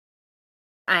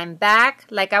I'm back.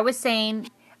 Like I was saying,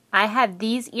 I have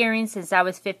these earrings since I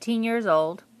was 15 years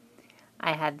old.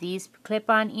 I have these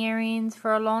clip-on earrings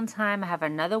for a long time. I have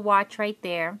another watch right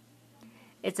there.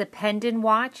 It's a pendant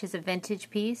watch. It's a vintage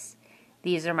piece.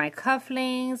 These are my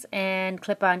cufflinks and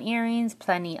clip-on earrings.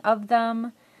 Plenty of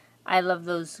them. I love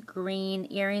those green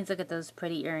earrings. Look at those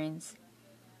pretty earrings.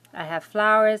 I have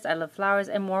flowers. I love flowers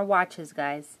and more watches,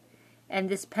 guys. And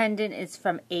this pendant is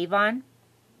from Avon.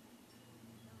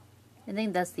 I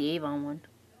think that's the Avon one.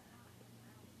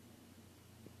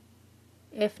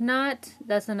 If not,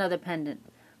 that's another pendant.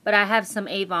 But I have some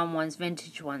Avon ones,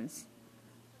 vintage ones.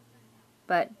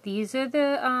 But these are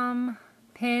the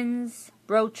pins,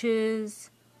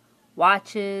 brooches,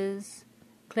 watches,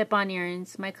 clip-on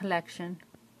earrings, my collection.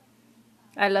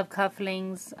 I love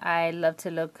cufflinks. I love to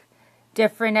look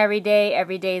different every day.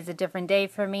 Every day is a different day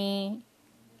for me.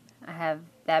 I have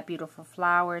that beautiful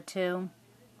flower too.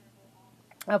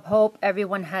 I hope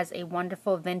everyone has a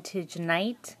wonderful vintage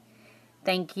night.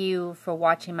 Thank you for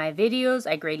watching my videos.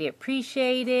 I greatly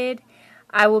appreciate it.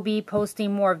 I will be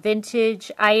posting more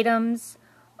vintage items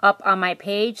up on my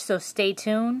page, so stay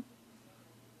tuned.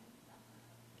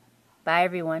 Bye,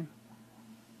 everyone.